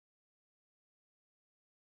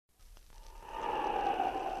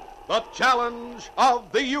the challenge of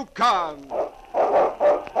the Yukon.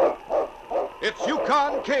 It's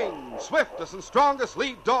Yukon King, swiftest and strongest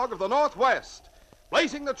lead dog of the Northwest,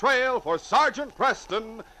 blazing the trail for Sergeant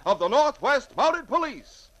Preston of the Northwest Mounted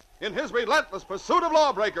Police in his relentless pursuit of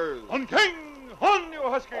lawbreakers. On King! On, you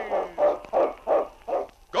huskies!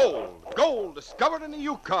 Gold discovered in the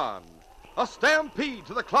Yukon. A stampede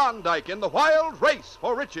to the Klondike in the wild race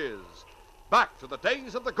for riches. Back to the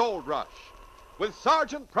days of the gold rush, with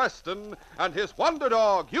Sergeant Preston and his wonder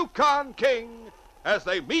dog, Yukon King, as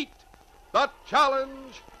they meet the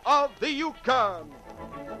challenge of the Yukon.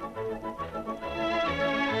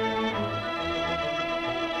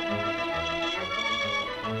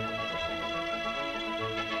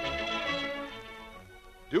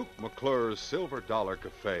 Duke McClure's Silver Dollar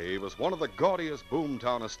Cafe was one of the gaudiest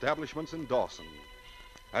boomtown establishments in Dawson.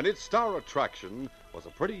 And its star attraction was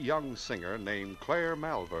a pretty young singer named Claire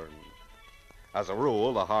Malvern. As a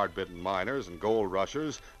rule, the hard-bitten miners and gold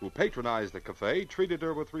rushers who patronized the cafe treated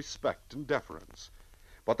her with respect and deference.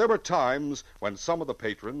 But there were times when some of the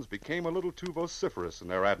patrons became a little too vociferous in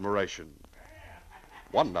their admiration.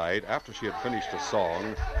 One night, after she had finished a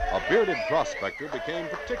song, a bearded prospector became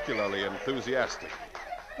particularly enthusiastic.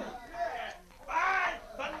 By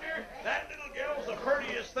thunder, that little girl's the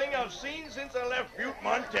prettiest thing I've seen since I left Butte,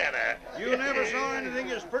 Montana. You never saw anything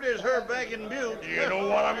as pretty as her back in Butte. You know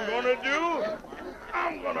what I'm going to do?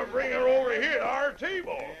 I'm going to bring her over here to our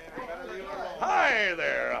table. Hi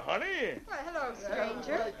there, honey. Well, hello,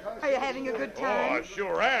 stranger. Are you having a good time? Oh, I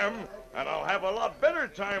sure am. And I'll have a lot better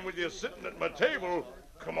time with you sitting at my table.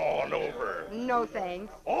 Come on over. No,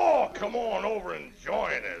 thanks. Oh, come on over and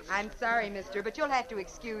join us. I'm sorry, mister, but you'll have to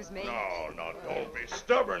excuse me. No, don't be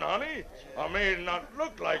stubborn, honey. I may not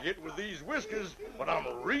look like it with these whiskers, but I'm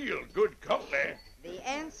real good company. The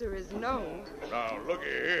answer is no. Now, looky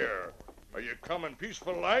here. Are you coming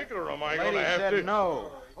peaceful like, or am I going to Lady have said to...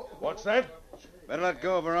 no. What's that? Better let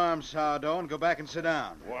go of her arm, Sourdough, and go back and sit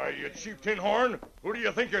down. Why, you cheap tin horn, who do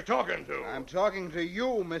you think you're talking to? I'm talking to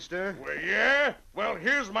you, mister. Well, yeah? Well,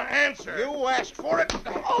 here's my answer. You asked for it.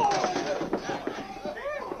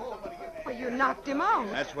 Well, you knocked him out.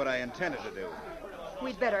 That's what I intended to do.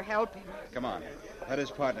 We'd better help him. Come on. Let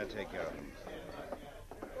his partner take care of him.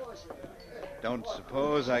 Don't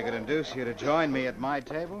suppose I could induce you to join me at my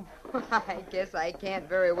table? I guess I can't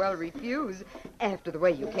very well refuse after the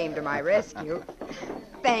way you came to my rescue.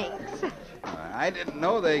 Thanks. I didn't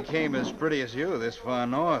know they came as pretty as you this far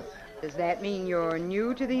north. Does that mean you're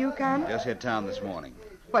new to the Yukon? Just hit town this morning.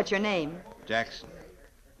 What's your name? Jackson.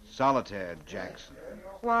 Solitaire Jackson.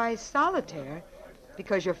 Why, Solitaire?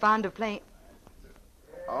 Because you're fond of playing...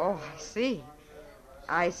 Oh, I see.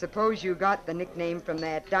 I suppose you got the nickname from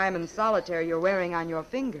that diamond solitaire you're wearing on your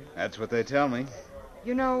finger. That's what they tell me.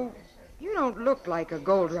 You know, you don't look like a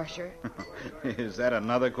gold rusher. Is that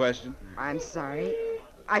another question? I'm sorry.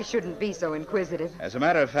 I shouldn't be so inquisitive. As a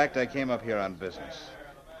matter of fact, I came up here on business.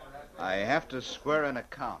 I have to square an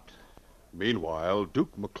account. Meanwhile,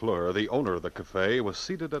 Duke McClure, the owner of the cafe, was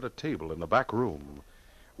seated at a table in the back room.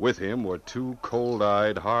 With him were two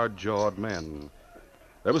cold-eyed, hard-jawed men.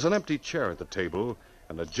 There was an empty chair at the table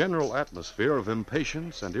and a general atmosphere of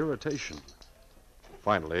impatience and irritation.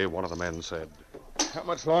 Finally, one of the men said, How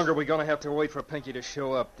much longer are we going to have to wait for Pinky to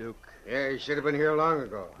show up, Duke? Yeah, he should have been here long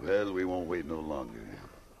ago. Well, we won't wait no longer.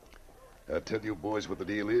 I'll tell you boys what the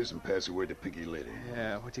deal is and pass the word to Pinky later.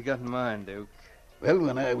 Yeah, what you got in mind, Duke? Well,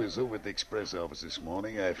 when I was over at the express office this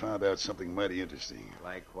morning, I found out something mighty interesting.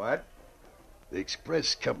 Like what? The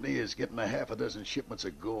express company is getting a half a dozen shipments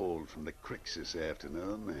of gold from the creeks this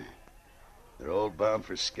afternoon. They're all bound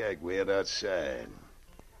for Skagway and outside.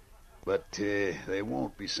 But they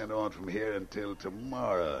won't be sent on from here until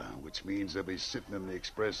tomorrow, which means they'll be sitting in the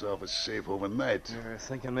express office safe overnight. You're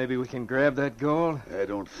thinking maybe we can grab that gold? I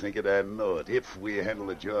don't think it, I know it, if we handle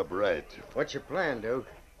the job right. What's your plan, Duke?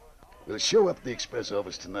 We'll show up at the express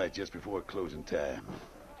office tonight just before closing time.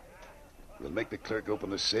 We'll make the clerk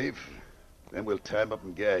open the safe, then we'll tie him up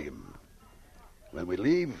and gag him. When we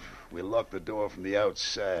leave, we'll lock the door from the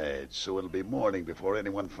outside, so it'll be morning before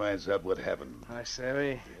anyone finds out what happened. Hi,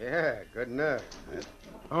 Savvy. Yeah, good enough.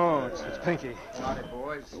 Oh, it's Pinky. Howdy,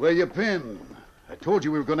 boys. Where you been? I told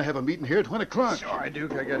you we were going to have a meeting here at 1 o'clock. Sorry,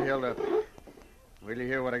 Duke, I got held up. Wait till you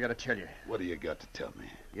hear what I got to tell you. What do you got to tell me?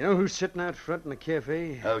 You know who's sitting out front in the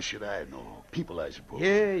cafe? How should I know? People, I suppose.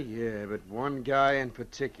 Yeah, but one guy in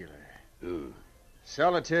particular. Who?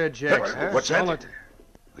 Solitaire Jackson. What's that? Solitaire.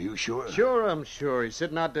 Are you sure? Sure, I'm sure. He's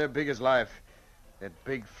sitting out there big as life. That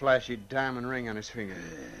big, flashy diamond ring on his finger.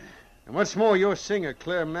 And what's more, your singer,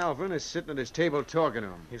 Claire Malvern, is sitting at his table talking to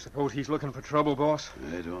him. You suppose he's looking for trouble, boss?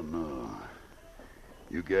 I don't know.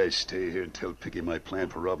 You guys stay here and tell Picky my plan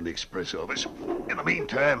for robbing the express office. In the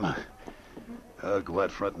meantime, I'll go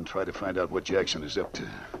out front and try to find out what Jackson is up to.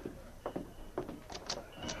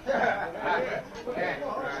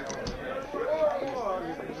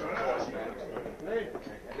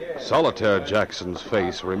 Solitaire Jackson's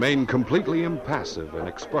face remained completely impassive and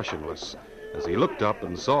expressionless as he looked up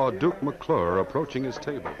and saw Duke McClure approaching his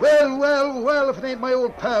table. Well, if it ain't my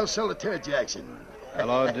old pal Solitaire Jackson.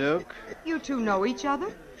 Hello, Duke. You two know each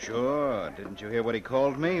other? Sure. Didn't you hear what he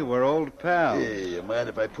called me? We're old pals. Hey, you mind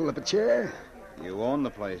if I pull up a chair? You own the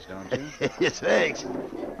place, don't you? Thanks.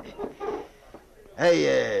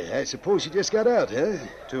 Hey, I suppose you just got out, huh?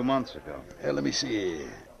 2 months ago. Let me see.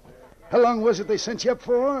 How long was it they sent you up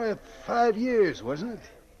for? 5 years, wasn't it?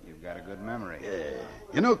 You've got a good memory. Yeah.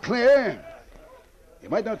 You know, Claire, you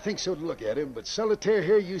might not think so to look at him, but Solitaire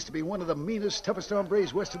here used to be one of the meanest, toughest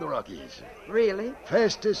hombres west of the Rockies. Really?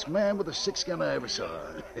 Fastest man with a 6-gun I ever saw.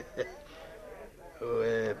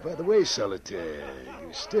 By the way, Solitaire,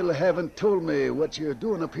 you still haven't told me what you're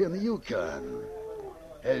doing up here in the Yukon.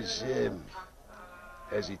 Has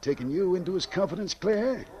he taken you into his confidence,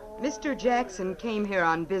 Claire? Mr. Jackson came here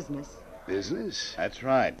on business. Business? That's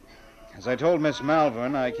right. As I told Miss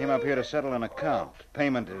Malvern, I came up here to settle an account.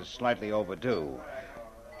 Payment is slightly overdue.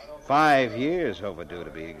 5 years overdue,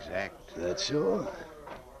 to be exact. That's so?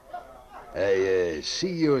 I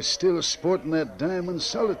see you're still sporting that diamond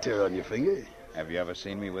solitaire on your finger. Have you ever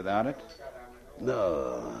seen me without it?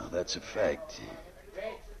 No, that's a fact.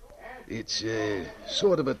 It's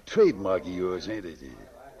sort of a trademark of yours, ain't it?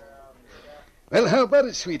 Well, how about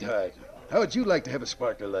it, sweetheart? How would you like to have a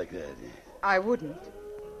sparkler like that? I wouldn't.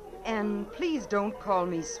 And please don't call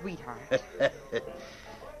me sweetheart.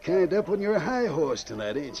 Kind up on your high horse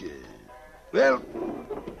tonight, ain't you? Well,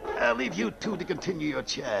 I'll leave you two to continue your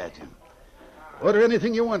chat. Order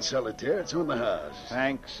anything you want, Solitaire. It's on the house.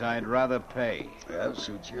 Thanks, I'd rather pay. Well,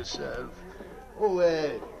 suit yourself.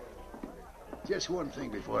 Just one thing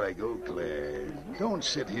before I go, Claire. Don't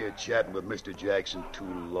sit here chatting with Mr. Jackson too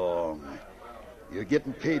long. You're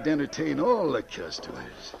getting paid to entertain all the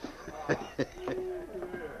customers.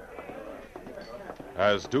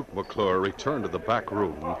 As Duke McClure returned to the back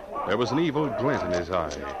room, there was an evil glint in his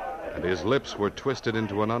eye, and his lips were twisted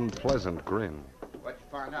into an unpleasant grin. What'd you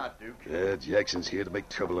find out, Duke? Jackson's here to make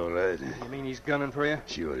trouble, all right. You mean he's gunning for you?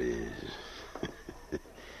 Sure is.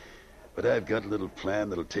 But I've got a little plan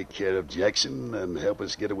that'll take care of Jackson and help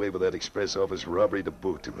us get away with that express office robbery to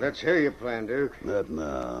boot. Let's hear your plan, Duke. Not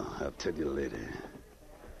now. I'll tell you later.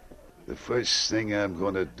 The first thing I'm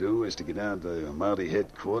going to do is to get down to Mountie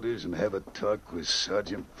headquarters and have a talk with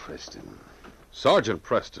Sergeant Preston. Sergeant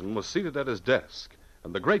Preston was seated at his desk,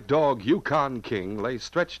 and the great dog Yukon King lay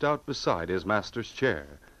stretched out beside his master's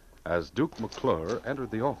chair as Duke McClure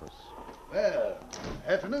entered the office. Well,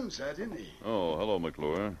 afternoon, Sergeant. Oh, hello,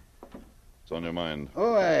 McClure. What's on your mind?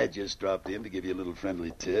 Oh, I just dropped in to give you a little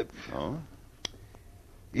friendly tip. Oh?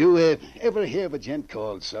 You ever hear of a gent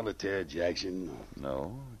called Solitaire Jackson?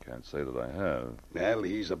 No, I can't say that I have. Well,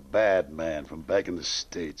 he's a bad man from back in the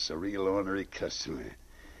States, a real ornery customer.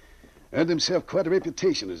 Earned himself quite a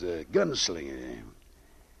reputation as a gunslinger.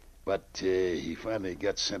 But he finally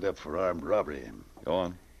got sent up for armed robbery. Go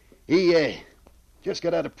on. He just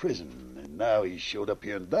got out of prison, and now he showed up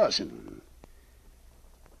here in Dawson.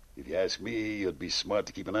 If you ask me, you'd be smart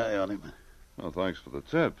to keep an eye on him. Well, thanks for the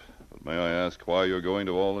tip. But may I ask why you're going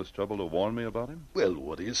to all this trouble to warn me about him? Well,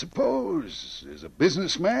 what do you suppose? As a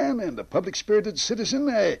businessman and a public-spirited citizen,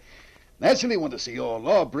 I naturally want to see all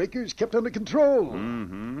lawbreakers kept under control.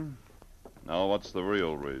 Mm-hmm. Now, what's the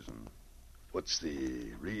real reason? What's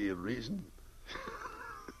the real reason?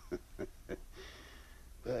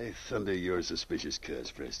 By thunder, you're a suspicious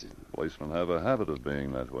cuss, Preston. Policemen have a habit of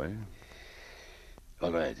being that way.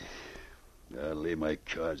 All right. I'll lay my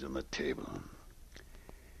cards on the table.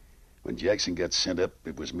 When Jackson got sent up,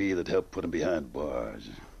 it was me that helped put him behind bars.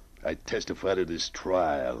 I testified at his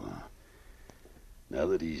trial. Now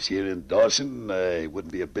that he's here in Dawson, I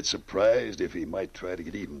wouldn't be a bit surprised if he might try to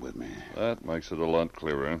get even with me. That makes it a lot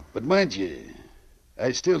clearer. But mind you,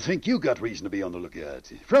 I still think you got reason to be on the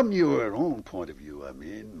lookout. From your own point of view, I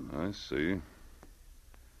mean. I see.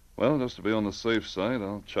 Well, just to be on the safe side,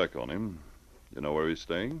 I'll check on him. You know where he's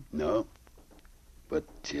staying? No. But,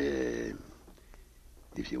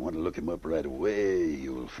 if you want to look him up right away,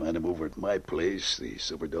 you'll find him over at my place, the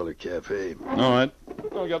Silver Dollar Cafe. All right.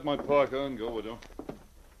 I'll get my parka and go with you.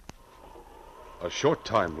 A short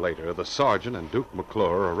time later, the sergeant and Duke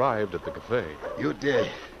McClure arrived at the cafe. You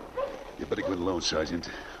better go alone, Sergeant.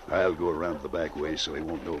 I'll go around the back way so he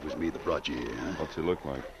won't know it was me that brought you here. Huh? What's he look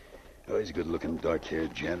like? Oh, he's a good-looking,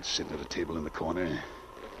 dark-haired gent sitting at a table in the corner.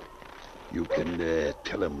 You can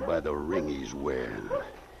tell him by the ring he's wearing.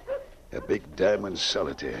 A big diamond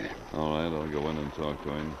solitaire. All right, I'll go in and talk to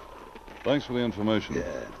him. Thanks for the information. Yeah.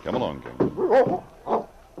 Come along, King.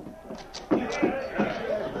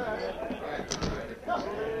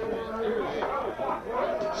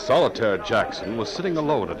 Solitaire Jackson was sitting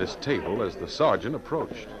alone at his table as the sergeant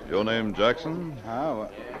approached. Your name, Jackson? Oh,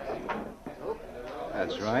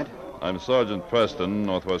 that's right. I'm Sergeant Preston,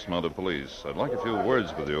 Northwest Mounted Police. I'd like a few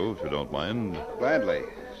words with you, if you don't mind. Gladly.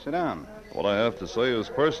 Sit down. What I have to say is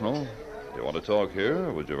personal. Do you want to talk here,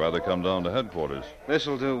 or would you rather come down to headquarters?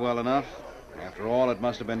 This'll do well enough. After all, it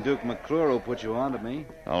must have been Duke McClure who put you on to me.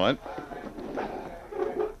 All right.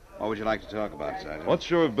 What would you like to talk about, Sergeant? What's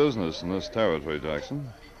your business in this territory, Jackson?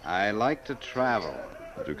 I like to travel.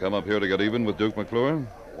 Did you come up here to get even with Duke McClure?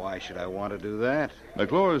 Why should I want to do that?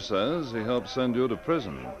 McClure says he helped send you to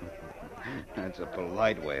prison. That's a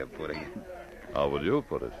polite way of putting it. How would you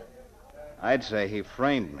put it? I'd say he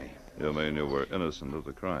framed me. You mean you were innocent of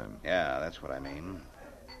the crime? Yeah, that's what I mean.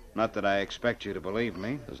 Not that I expect you to believe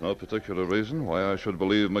me. There's no particular reason why I should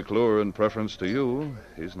believe McClure in preference to you.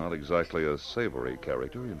 He's not exactly a savory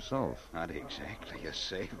character himself. Not exactly a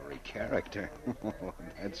savory character.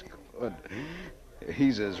 That's good.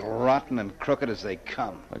 He's as rotten and crooked as they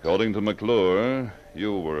come. According to McClure,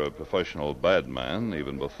 you were a professional bad man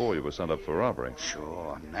even before you were sent up for robbery.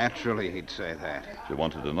 Sure, naturally he'd say that. If you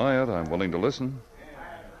want to deny it, I'm willing to listen.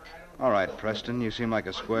 All right, Preston, you seem like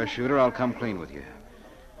a square shooter. I'll come clean with you.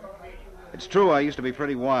 It's true I used to be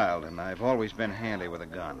pretty wild, and I've always been handy with a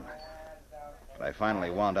gun. But I finally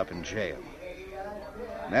wound up in jail.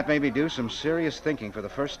 And that made me do some serious thinking for the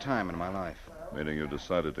first time in my life. Meaning you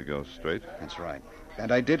decided to go straight? That's right.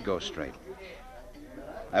 And I did go straight.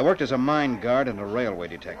 I worked as a mine guard and a railway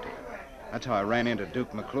detective. That's how I ran into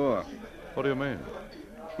Duke McClure. What do you mean?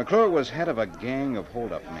 McClure was head of a gang of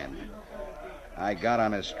hold-up men. I got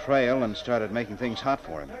on his trail and started making things hot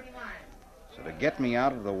for him. So to get me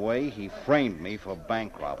out of the way, he framed me for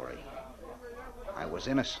bank robbery. I was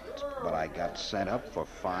innocent, but I got sent up for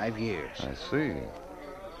 5 years. I see.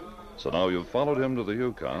 So now you've followed him to the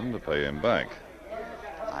Yukon to pay him back.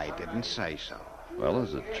 I didn't say so. Well,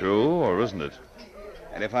 is it true or isn't it?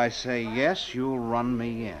 And if I say yes, you'll run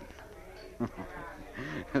me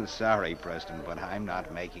in. Sorry, Preston, but I'm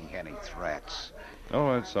not making any threats. All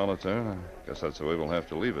right, Solitaire. I guess that's the way we'll have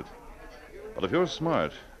to leave it. But if you're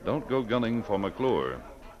smart, don't go gunning for McClure.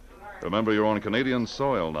 Remember, you're on Canadian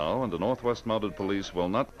soil now, and the Northwest Mounted Police will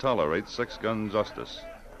not tolerate six-gun justice.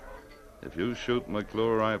 If you shoot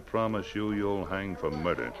McClure, I promise you'll hang for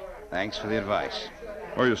murder. Thanks for the advice.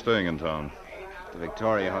 Where are you staying in town? The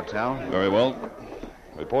Victoria Hotel? Very well.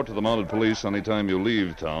 Report to the Mounted Police anytime you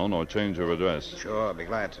leave town or change your address. Sure, I'll be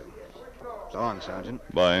glad to. So long, Sergeant.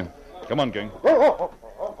 Bye. Come on, King.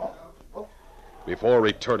 Before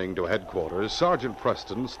returning to headquarters, Sergeant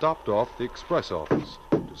Preston stopped off the express office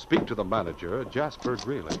to speak to the manager, Jasper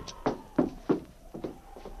Greeley.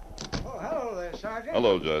 Oh, hello there, Sergeant.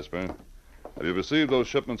 Hello, Jasper. Have you received those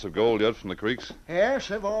shipments of gold yet from the creeks? Yes,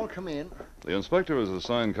 they've all come in. The inspector has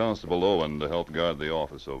assigned Constable Owen to help guard the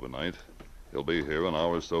office overnight. He'll be here an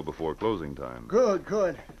hour or so before closing time. Good,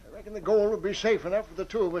 good. I reckon the gold will be safe enough for the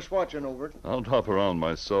two of us watching over it. I'll drop around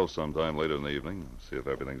myself sometime later in the evening, see if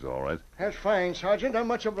everything's all right. That's fine, Sergeant. I'm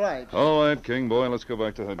much obliged. All right, King boy, let's go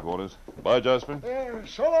back to headquarters. Bye, Jasper.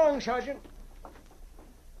 So long, Sergeant.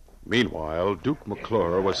 Meanwhile, Duke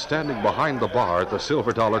McClure was standing behind the bar at the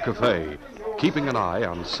Silver Dollar Cafe, keeping an eye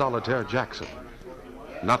on Solitaire Jackson.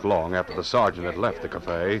 Not long after the sergeant had left the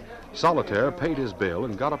cafe, Solitaire paid his bill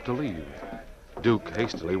and got up to leave. Duke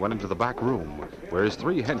hastily went into the back room, where his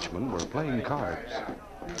 3 henchmen were playing cards.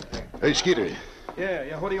 Hey, Skeeter.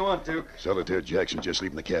 Yeah, what do you want, Duke? Solitaire Jackson just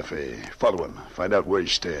leaving the cafe. Follow him. Find out where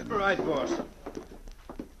he's standing. All right, boss.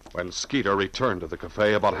 When Skeeter returned to the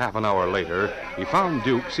cafe about half an hour later, he found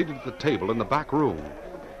Duke seated at the table in the back room.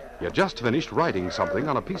 He had just finished writing something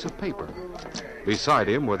on a piece of paper. Beside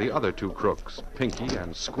him were the other 2 crooks, Pinky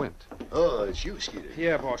and Squint. Oh, it's you, Skeeter.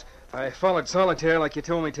 Yeah, boss. I followed Solitaire like you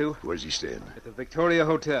told me to. Where's he staying? At the Victoria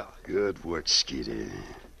Hotel. Good work, Skeeter.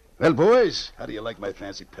 Well, boys, how do you like my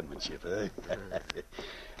fancy penmanship, eh?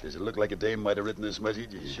 Does it look like a dame might have written this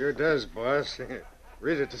message? Sure does, boss.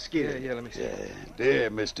 Read it to Skeeter. Yeah, let me see. There,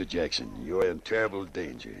 Mr. Jackson, you're in terrible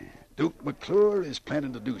danger. Duke McClure is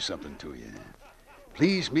planning to do something to you.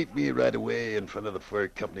 Please meet me right away in front of the Fur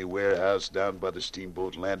Company warehouse down by the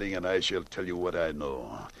steamboat landing, and I shall tell you what I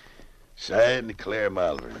know. Signed, Claire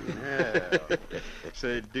Malvern.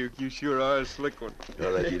 Say, Duke, you sure are a slick one.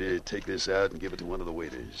 All right, you take this out and give it to one of the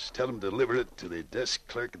waiters. Tell him to deliver it to the desk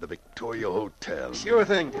clerk at the Victoria Hotel. Sure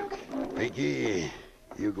thing, Duke. Pinky,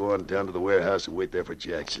 You go on down to the warehouse and wait there for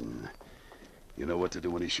Jackson. You know what to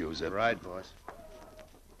do when he shows up. Right, boss.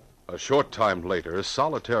 A short time later,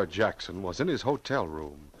 Solitaire Jackson was in his hotel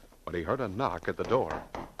room when he heard a knock at the door.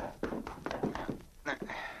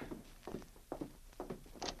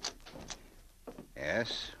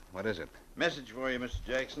 Yes? What is it? Message for you, Mr.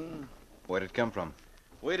 Jackson. Where'd it come from?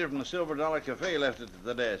 Waiter from the Silver Dollar Cafe left it at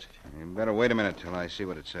the desk. You better wait a minute till I see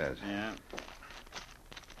what it says. Yeah.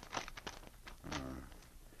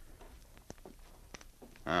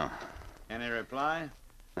 Oh. Any reply?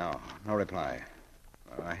 No reply.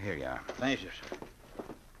 Here you are. Thank you, sir.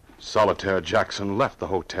 Solitaire Jackson left the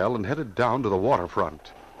hotel and headed down to the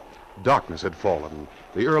waterfront. Darkness had fallen,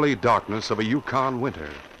 the early darkness of a Yukon winter.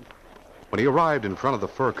 When he arrived in front of the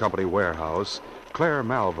fur company warehouse, Claire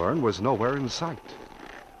Malvern was nowhere in sight.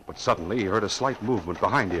 But suddenly he heard a slight movement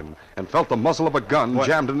behind him and felt the muzzle of a gun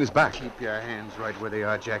jammed in his back. Keep your hands right where they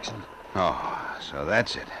are, Jackson. Oh, so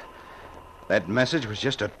that's it. That message was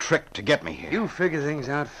just a trick to get me here. You figure things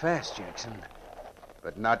out fast, Jackson.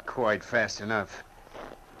 But not quite fast enough.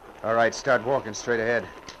 All right, start walking straight ahead.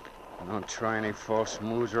 And don't try any false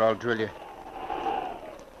moves or I'll drill you.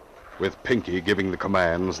 With Pinky giving the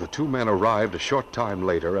commands, the two men arrived a short time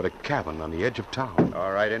later at a cabin on the edge of town.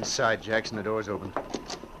 All right, inside, Jackson. The door's open.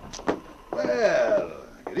 Well,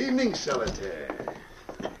 good evening, Solitaire.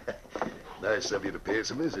 Nice of you to pay us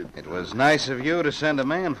a visit. It was nice of you to send a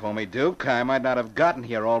man for me, Duke. I might not have gotten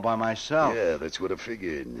here all by myself. Yeah, that's what I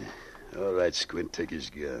figured. All right, Squint, take his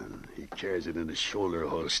gun. He carries it in his shoulder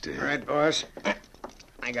holster. All right, boss.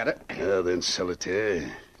 I got it. Now then,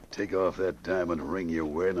 Solitaire, take off that diamond ring you're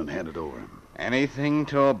wearing and hand it over him. Anything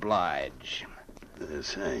to oblige.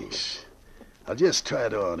 Thanks. I'll just try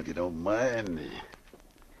it on if you don't mind.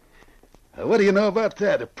 What do you know about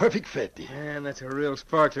that? A perfect fit. Man, that's a real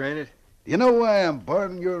sparkler, ain't it? You know why I'm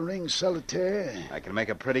borrowing your ring, Solitaire? I can make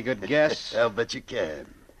a pretty good guess. I'll bet you can.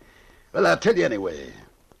 Well, I'll tell you anyway.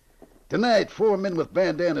 Tonight, 4 men with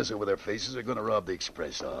bandanas over their faces are going to rob the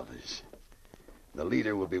express office. The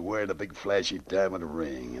leader will be wearing a big flashy diamond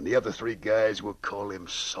ring, and the other 3 guys will call him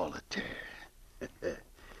Solitaire.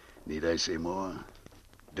 Need I say more?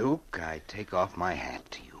 Duke, I take off my hat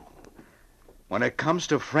to you. When it comes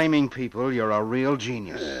to framing people, you're a real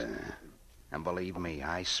genius. And believe me,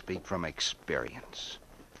 I speak from experience.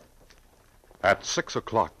 At 6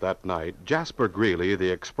 o'clock that night, Jasper Greeley,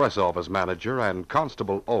 the express office manager, and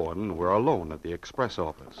Constable Owen were alone at the express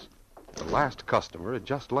office. The last customer had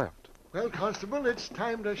just left. Well, Constable, it's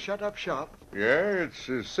time to shut up shop. Yeah, it's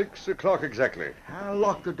 6 o'clock exactly. I'll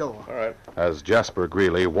lock the door. All right. As Jasper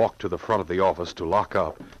Greeley walked to the front of the office to lock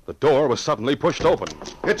up, the door was suddenly pushed open.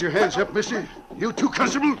 Get your hands up, mister. You too,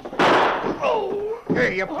 Constable.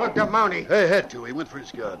 Hey, you plugged up Mountie. I had to. He went for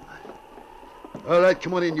his gun. All right,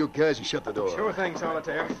 come on in, you guys, and shut the door. Sure thing,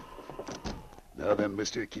 Solitaire. Now then,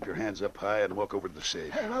 mister, keep your hands up high and walk over to the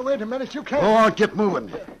safe. Hey, now, wait a minute. You can't. Go on, get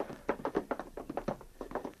moving.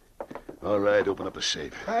 All right, open up the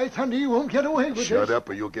safe. By thunder, you won't get away with this. Shut up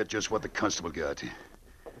or you'll get just what the constable got.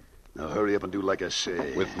 Now hurry up and do like I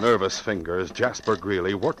say. With nervous fingers, Jasper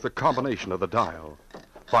Greeley worked the combination of the dial.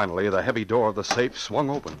 Finally, the heavy door of the safe swung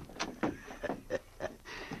open.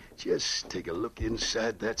 Just take a look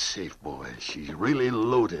inside that safe, boy. She's really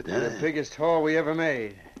loaded, huh? The biggest haul we ever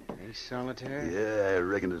made. Hey, Solitaire? Yeah, I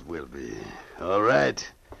reckon it will be. All right.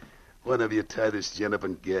 One of you tie this gent up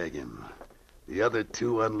and gag him. The other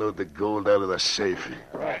 2 unload the gold out of the safe.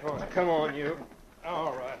 All right, come on, you.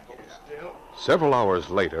 All right, hold still. Several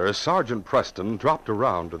hours later, Sergeant Preston dropped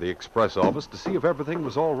around to the express office to see if everything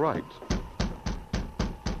was all right.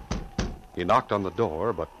 He knocked on the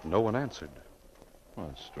door, but no one answered. Well,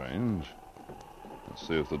 that's strange. Let's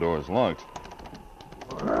see if the door's locked.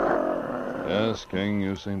 Yes, King,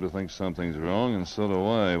 you seem to think something's wrong, and so do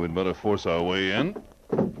I. We'd better force our way in.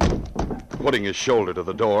 Putting his shoulder to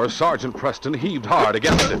the door, Sergeant Preston heaved hard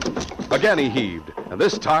against it. Again he heaved, and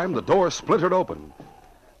this time the door splintered open.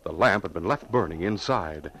 The lamp had been left burning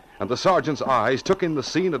inside, and the sergeant's eyes took in the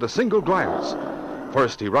scene at a single glance.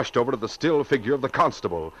 First, he rushed over to the still figure of the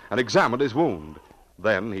constable and examined his wound.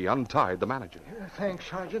 Then he untied the manager. Thanks,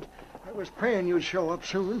 Sergeant. I was praying you'd show up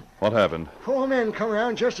soon. What happened? 4 men come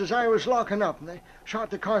around just as I was locking up, and they shot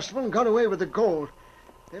the constable and got away with the gold.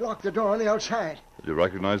 They locked the door on the outside. Did you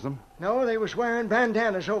recognize them? No, they was wearing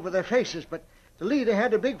bandanas over their faces, but the leader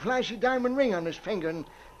had a big flashy diamond ring on his finger, and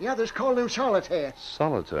the others called him Solitaire.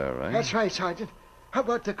 Solitaire, eh? That's right, Sergeant. How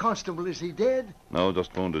about the constable? Is he dead? No,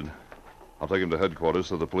 just wounded. I'll take him to headquarters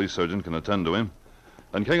so the police surgeon can attend to him.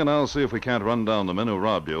 Then King and I'll see if we can't run down the men who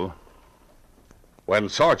robbed you. When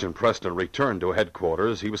Sergeant Preston returned to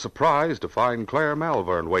headquarters, he was surprised to find Claire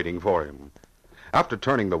Malvern waiting for him. After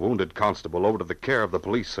turning the wounded constable over to the care of the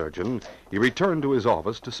police surgeon, he returned to his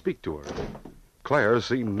office to speak to her. Claire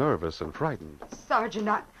seemed nervous and frightened. Sergeant,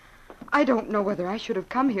 I don't know whether I should have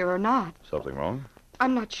come here or not. Something wrong?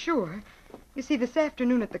 I'm not sure. You see, this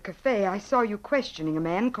afternoon at the cafe, I saw you questioning a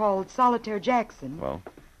man called Solitaire Jackson. Well?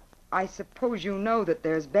 I suppose you know that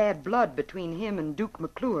there's bad blood between him and Duke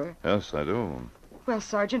McClure. Yes, I do. Well,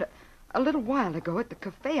 Sergeant, a little while ago at the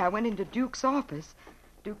cafe, I went into Duke's office.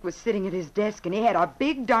 Duke was sitting at his desk, and he had a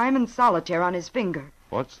big diamond solitaire on his finger.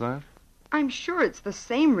 What's that? I'm sure it's the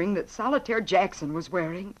same ring that Solitaire Jackson was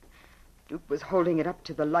wearing. Duke was holding it up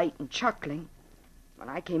to the light and chuckling. When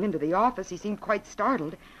I came into the office, he seemed quite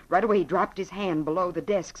startled. Right away, he dropped his hand below the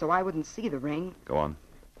desk so I wouldn't see the ring. Go on.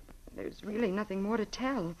 There's really nothing more to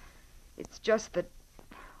tell. It's just that,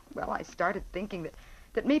 well, I started thinking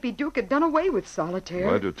that maybe Duke had done away with Solitaire.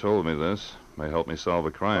 Glad you told me this. May help me solve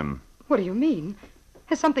a crime. What do you mean?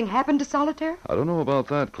 Has something happened to Solitaire? I don't know about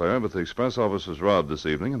that, Claire, but the express office was robbed this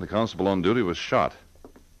evening, and the constable on duty was shot.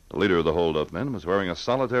 The leader of the hold-up men was wearing a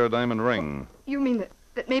solitaire diamond ring. You mean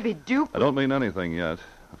that maybe Duke... I don't mean anything yet.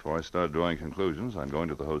 Before I start drawing conclusions, I'm going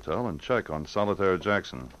to the hotel and check on Solitaire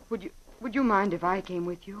Jackson. Would you mind if I came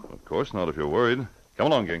with you? Of course not, if you're worried. Come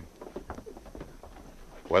along, gang.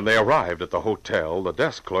 When they arrived at the hotel, the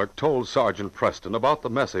desk clerk told Sergeant Preston about the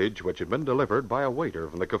message which had been delivered by a waiter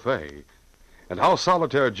from the cafe, and how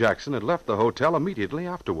Solitaire Jackson had left the hotel immediately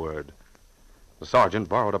afterward. The sergeant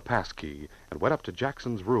borrowed a passkey and went up to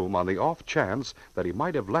Jackson's room on the off chance that he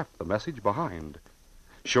might have left the message behind.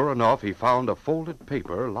 Sure enough, he found a folded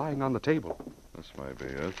paper lying on the table. This might be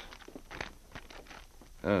it.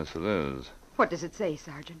 Yes, it is. What does it say,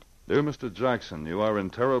 Sergeant? Dear Mr. Jackson, you are in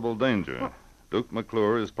terrible danger. What? Duke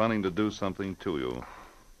McClure is planning to do something to you.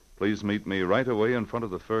 Please meet me right away in front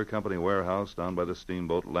of the Fur Company warehouse down by the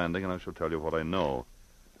steamboat landing, and I shall tell you what I know.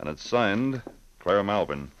 And it's signed, Claire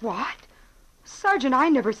Malvern. What? Sergeant, I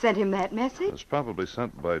never sent him that message. It's probably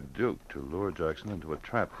sent by Duke to lure Jackson into a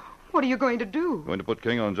trap. What are you going to do? Going to put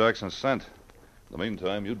King on Jackson's scent. In the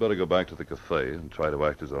meantime, you'd better go back to the cafe and try to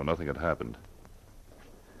act as though nothing had happened.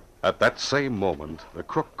 At that same moment, the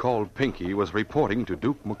crook called Pinky was reporting to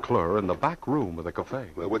Duke McClure in the back room of the cafe.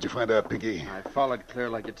 Well, what'd you find out, Pinky? I followed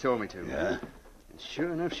Claire like you told me to. Yeah? And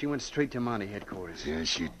sure enough, she went straight to Monty headquarters. Yeah,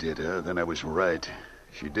 she did, huh? Then I was right.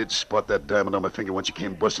 She did spot that diamond on my finger when she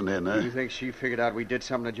came busting in, huh? You think she figured out we did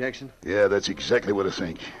something to Jackson? Yeah, that's exactly what I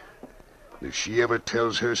think. If she ever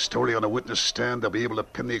tells her story on a witness stand, they'll be able to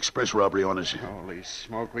pin the express robbery on us. Holy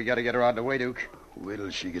smoke, we gotta get her out of the way, Duke. Wait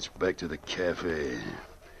till she gets back to the cafe.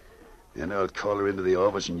 Then I'll call her into the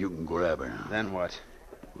office and you can grab her. Then what?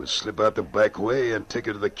 We'll slip out the back way and take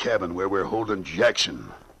her to the cabin where we're holding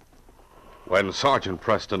Jackson. When Sergeant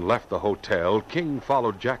Preston left the hotel, King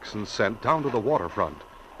followed Jackson's scent down to the waterfront,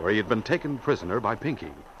 where he had been taken prisoner by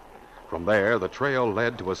Pinky. From there, the trail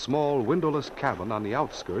led to a small windowless cabin on the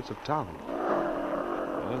outskirts of town.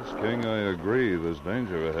 Yes, King, I agree. There's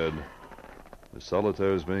danger ahead. If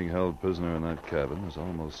Solitaire's being held prisoner in that cabin, there's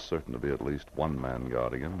almost certain to be at least one man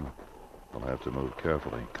guarding him. We'll have to move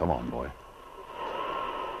carefully. Come on, boy.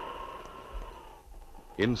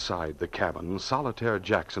 Inside the cabin, Solitaire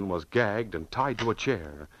Jackson was gagged and tied to a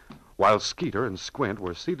chair, while Skeeter and Squint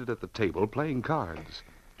were seated at the table playing cards.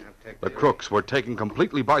 The crooks were taken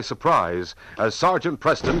completely by surprise as Sergeant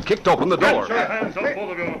Preston kicked open the door. Get your hands up,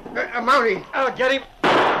 both of you. Mountie, I'll get him.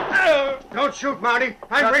 Don't shoot, Mountie.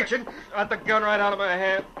 I'm reaching. Got the gun right out of my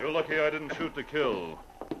hand. You're lucky I didn't shoot to kill.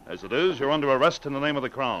 As it is, you're under arrest in the name of the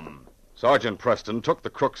Crown. Sergeant Preston took the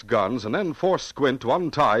crooks' guns and then forced Squint to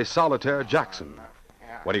untie Solitaire Jackson.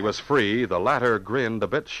 When he was free, the latter grinned a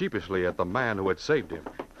bit sheepishly at the man who had saved him.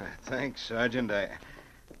 Thanks, Sergeant.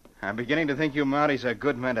 I'm beginning to think you Mounties are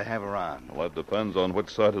good men to have around. Well, that depends on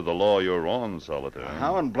which side of the law you're on, Solitaire.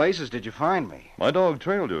 How in blazes did you find me? My dog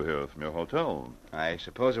trailed you here from your hotel. I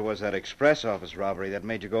suppose it was that express office robbery that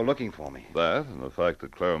made you go looking for me. That and the fact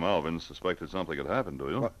that Claire Malvern suspected something had happened to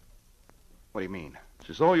you. What do you mean?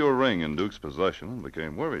 She saw your ring in Duke's possession and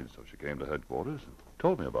became worried, so she came to headquarters and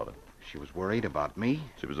told me about it. She was worried about me?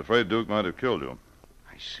 She was afraid Duke might have killed you.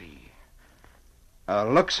 I see.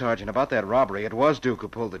 Look, Sergeant, about that robbery, it was Duke who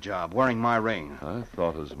pulled the job, wearing my ring. I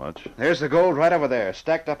thought as much. There's the gold right over there,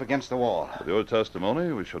 stacked up against the wall. With your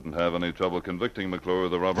testimony, we shouldn't have any trouble convicting McClure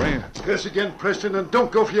of the robbery. Guess again, Preston, and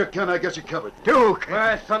don't go for your gun. I got you covered. Duke!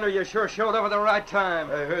 Why, Thunder, you sure showed up at the right time.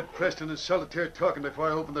 I heard Preston and Solitaire talking before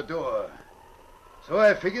I opened the door. So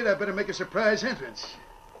I figured I'd better make a surprise entrance.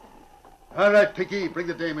 All right, Pinky, bring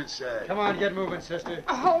the dame inside. Come on, get moving, sister.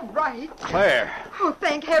 All right. Claire! Oh,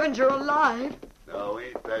 thank heavens you're alive. Now,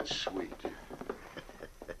 ain't that sweet?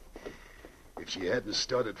 If she hadn't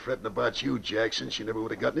started fretting about you, Jackson, she never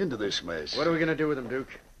would have gotten into this mess. What are we going to do with him,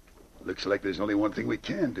 Duke? Looks like there's only one thing we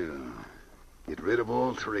can do. Get rid of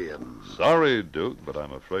all three of them. Sorry, Duke, but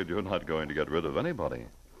I'm afraid you're not going to get rid of anybody.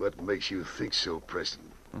 What makes you think so, Preston?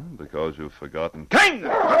 Because you've forgotten. King!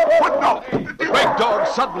 What now? The great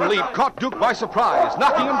dog's sudden leap caught Duke by surprise,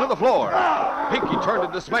 knocking him to the floor. Pinky turned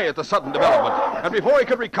in dismay at the sudden development, and before he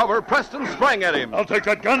could recover, Preston sprang at him. I'll take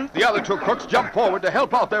that gun. The other two crooks jumped forward to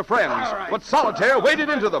help out their friends, but Solitaire waded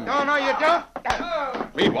into them. No, you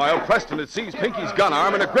don't. Meanwhile, Preston had seized Pinky's gun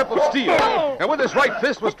arm in a grip of steel, and with his right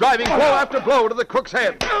fist was driving blow after blow to the crook's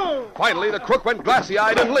head. Finally, the crook went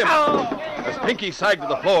glassy-eyed and limp. As Pinky sagged to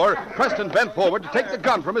the floor, Preston bent forward to take the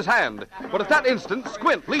gun from his hand. But at that instant,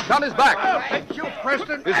 Squint leaped on his back. Thank you,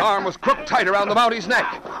 Preston. His arm was crooked tight around the Mountie's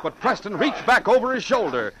neck, but Preston reached back over his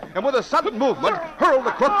shoulder, and with a sudden movement, hurled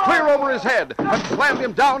the crook clear over his head and slammed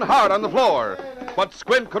him down hard on the floor. But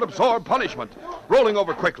Squint could absorb punishment. Rolling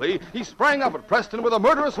over quickly, he sprang up at Preston with a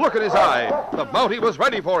murderous look in his eye. The Mountie was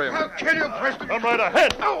ready for him. I'll kill you, Preston. Come right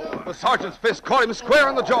ahead. The sergeant's fist caught him square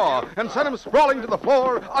on the jaw and sent him sprawling to the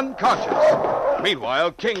floor, unconscious.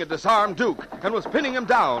 Meanwhile, King had disarmed Duke and was pinning him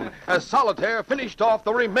down as Solitaire finished off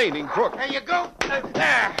the remaining crook. There you go.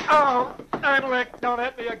 There. Oh, I'm licked. Don't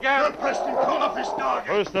hit me again. Preston, call up his dog.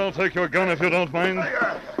 First, I'll take your gun if you don't mind.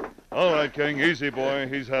 All right, King. Easy, boy.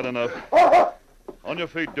 He's had enough. On your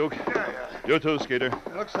feet, Duke. You too, Skeeter.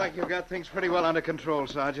 Looks like you've got things pretty well under control,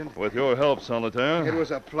 Sergeant. With your help, Solitaire. It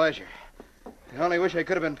was a pleasure. I only wish I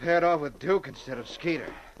could have been paired off with Duke instead of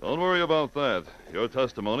Skeeter. Don't worry about that. Your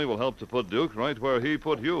testimony will help to put Duke right where he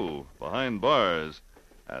put you, behind bars.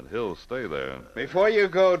 And he'll stay there. Before you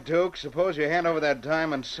go, Duke, suppose you hand over that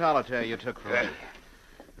diamond Solitaire you took from me.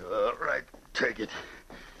 All right, take it.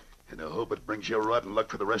 And I hope it brings you rotten luck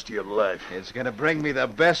for the rest of your life. It's going to bring me the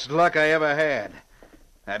best luck I ever had.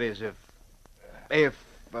 That is, if... If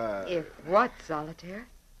what, Solitaire?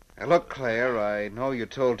 Now, look, Claire, I know you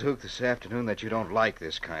told Duke this afternoon that you don't like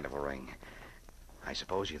this kind of a ring. I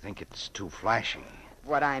suppose you think it's too flashy.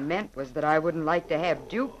 What I meant was that I wouldn't like to have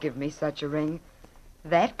Duke give me such a ring.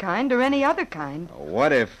 That kind or any other kind.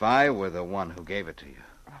 What if I were the one who gave it to you?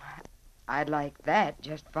 I'd like that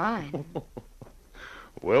just fine.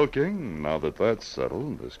 Well, King, now that that's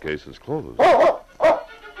settled, this case is closed.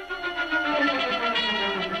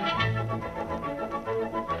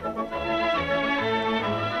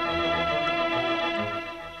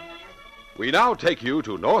 We now take you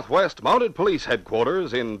to Northwest Mounted Police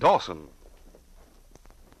Headquarters in Dawson.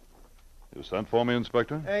 You sent for me,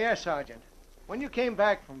 Inspector? Yes, Sergeant. When you came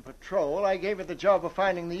back from patrol, I gave you the job of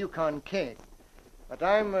finding the Yukon Kid. But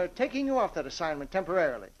I'm taking you off that assignment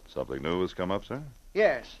temporarily. Something new has come up, sir?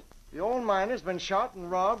 Yes. The old miner's been shot and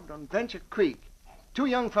robbed on Venture Creek. Two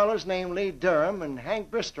young fellows named Lee Durham and Hank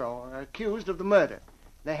Bristow are accused of the murder.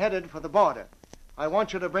 They're headed for the border. I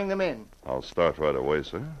want you to bring them in. I'll start right away,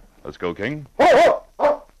 sir. Let's go, King.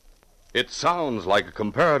 It sounds like a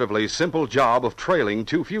comparatively simple job of trailing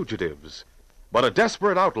two fugitives. But a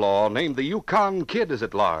desperate outlaw named the Yukon Kid is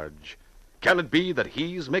at large. Can it be that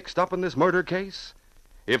he's mixed up in this murder case?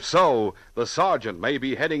 If so, the sergeant may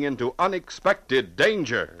be heading into unexpected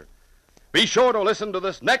danger. Be sure to listen to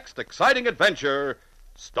this next exciting adventure,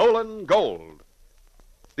 Stolen Gold.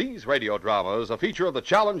 These radio dramas, a feature of the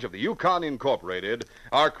Challenge of the Yukon Incorporated,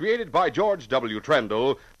 are created by George W.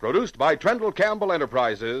 Trendle, produced by Trendle Campbell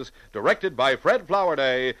Enterprises, directed by Fred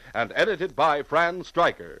Flowerday, and edited by Fran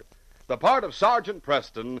Stryker. The part of Sergeant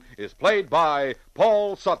Preston is played by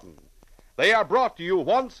Paul Sutton. They are brought to you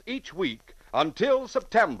once each week until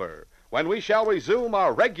September, when we shall resume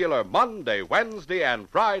our regular Monday, Wednesday, and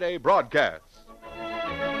Friday broadcasts.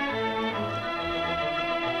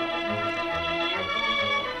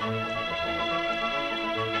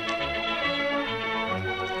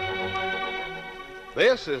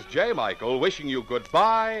 This is J. Michael wishing you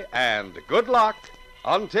goodbye and good luck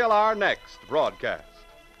until our next broadcast.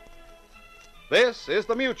 This is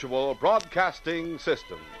the Mutual Broadcasting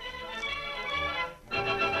System.